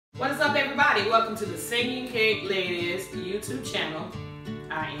What is up, everybody? Welcome to the Singing Cake Ladies YouTube channel.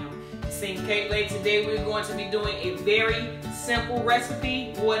 I am Singing Cake Lady. Today we're going to be doing a very simple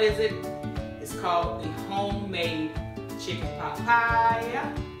recipe. What is it? It's called the homemade chicken pot pie.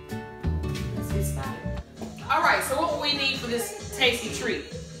 Let's get started. Alright, so what we need for this tasty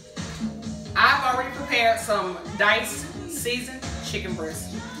treat? I've already prepared some diced seasoned chicken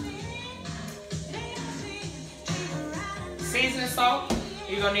breast. Seasoning salt.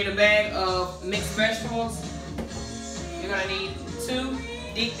 You're gonna need a bag of mixed vegetables. You're gonna need 2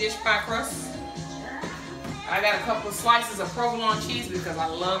 deep dish pie crusts. I got a couple of slices of provolone cheese because I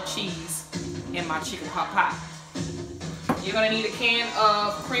love cheese in my chicken pot pie. You're gonna need a can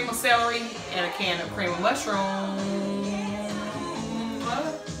of cream of celery and a can of cream of mushroom.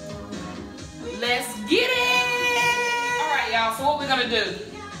 Let's get it! Alright, y'all, so what we're gonna do,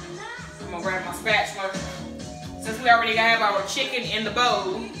 I'm gonna grab my spatula. Since we already have our chicken in the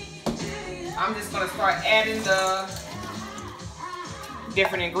bowl, I'm just gonna start adding the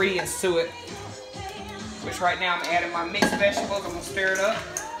different ingredients to it. Which right now I'm adding my mixed vegetables. I'm gonna stir it up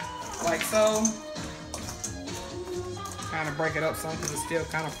like so. Kind of break it up some because it's still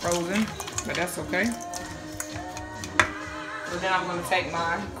kind of frozen, but that's okay. So then I'm gonna take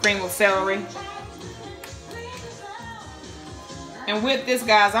my cream of celery. And with this,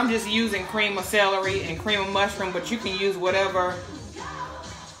 guys, I'm just using cream of celery and cream of mushroom, but you can use whatever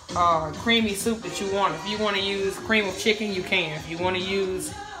creamy soup that you want. If you want to use cream of chicken, you can. If you want to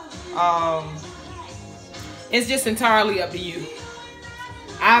use, it's just entirely up to you.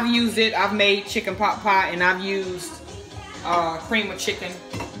 I've used it. I've made chicken pot pie, and I've used cream of chicken,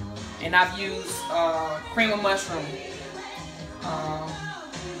 and I've used cream of mushroom.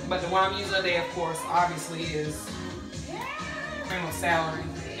 But the one I'm using today, of course, obviously is cream of celery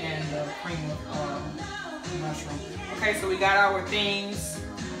and cream of mushroom. Okay, so we got our things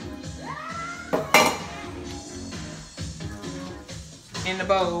in the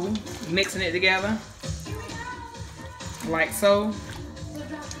bowl, mixing it together like so.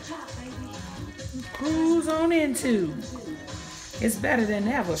 Cruise on into It's Better Than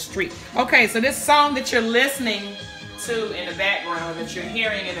Ever Street. Okay, so this song that you're listening to in the background, that you're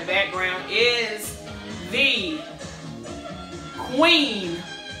hearing in the background, is the Queen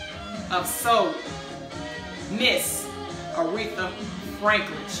of Soul, Miss Aretha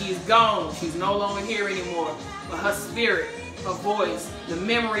Franklin. She's gone. She's no longer here anymore. But her spirit, her voice, the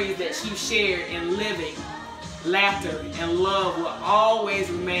memories that she shared in living, laughter, and love will always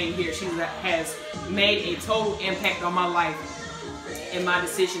remain here. She has made a total impact on my life and my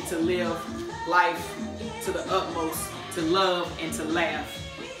decision to live life to the utmost, to love and to laugh.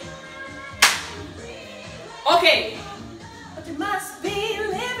 Okay. But you must be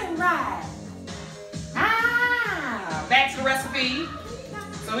living right. Back to the recipe.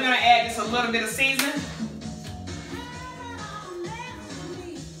 So we're gonna add just a little bit of seasoning.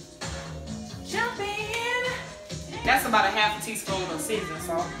 Jump in. That's about a ½ teaspoon of seasoning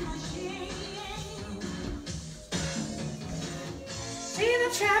salt. See the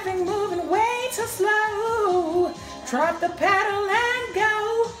traffic moving way too slow. Drop the pedal and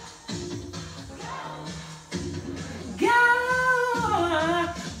go.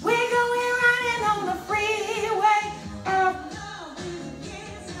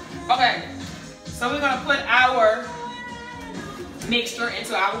 Okay, so we're gonna put our mixture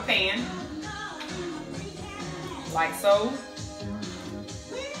into our pan, like so.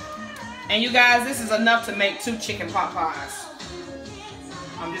 And you guys, this is enough to make 2 chicken pot pies.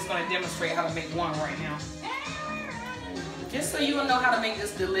 I'm just gonna demonstrate how to make one right now. Just so you will know how to make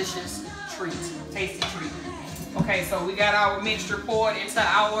this delicious treat, tasty treat. Okay, so we got our mixture poured into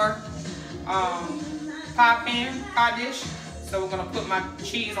our pie dish. So we're gonna put my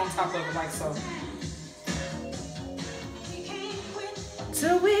cheese on top of it like so.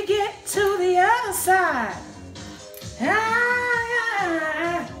 Till we get to the other side.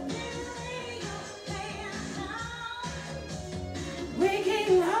 We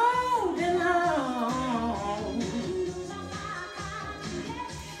keep holding on.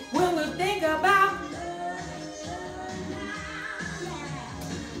 When we think about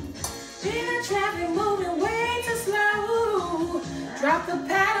the traffic moving way too slow. Drop the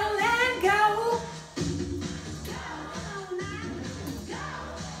pedal and go.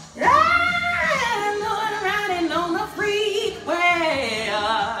 Lord, riding on the freeway.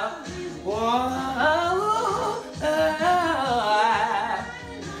 Whoa,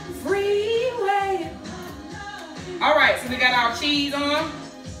 freeway. All right, so we got our cheese on.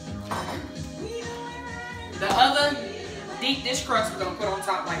 The other deep dish crust we're gonna put on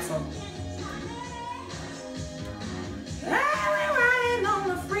top like so. Riding on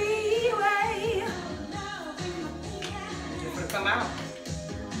the freeway.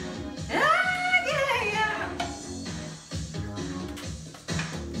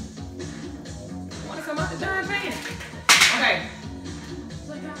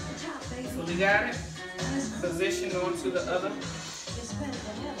 got it positioned onto the other.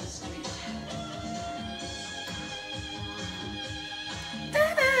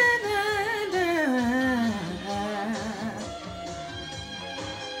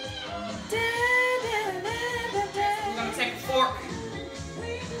 We're gonna take a fork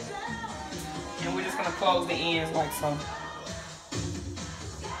and we're just gonna close the ends like so.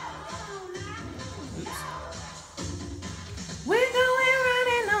 We're going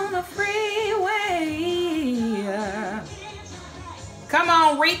running on the freeway. Come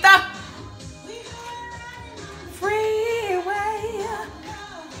on, Rita. Freeway.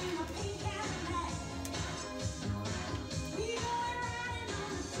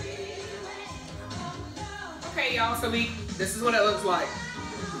 Okay, y'all, so this is what it looks like.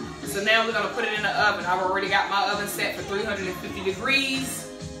 So now we're gonna put it in the oven. I've already got my oven set for 350 degrees.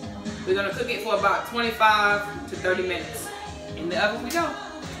 We're gonna cook it for about 25 to 30 minutes. In the oven we go.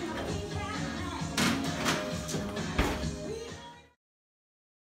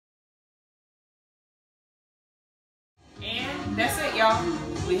 And that's it, y'all.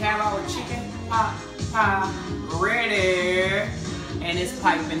 We have our chicken pot pie ready. And it's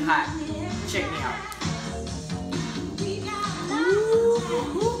piping hot. Check me out.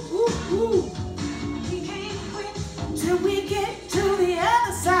 Ooh. Till we get to the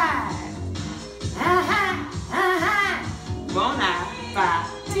other side. Bon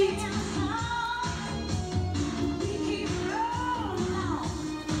appetit.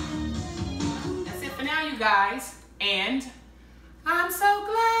 That's it for now, you guys. And I'm so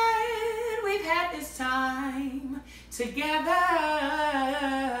glad we've had this time together,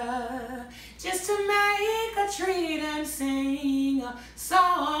 just to make a treat and sing a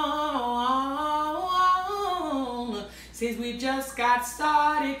song. Since we just got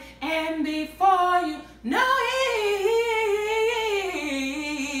started, and before you know it,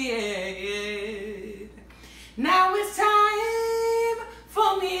 now it's time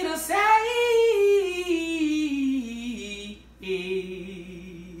for me to say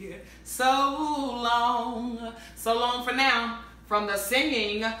so long for now, from the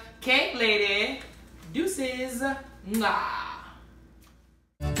singing cake lady. Deuces. Mwah.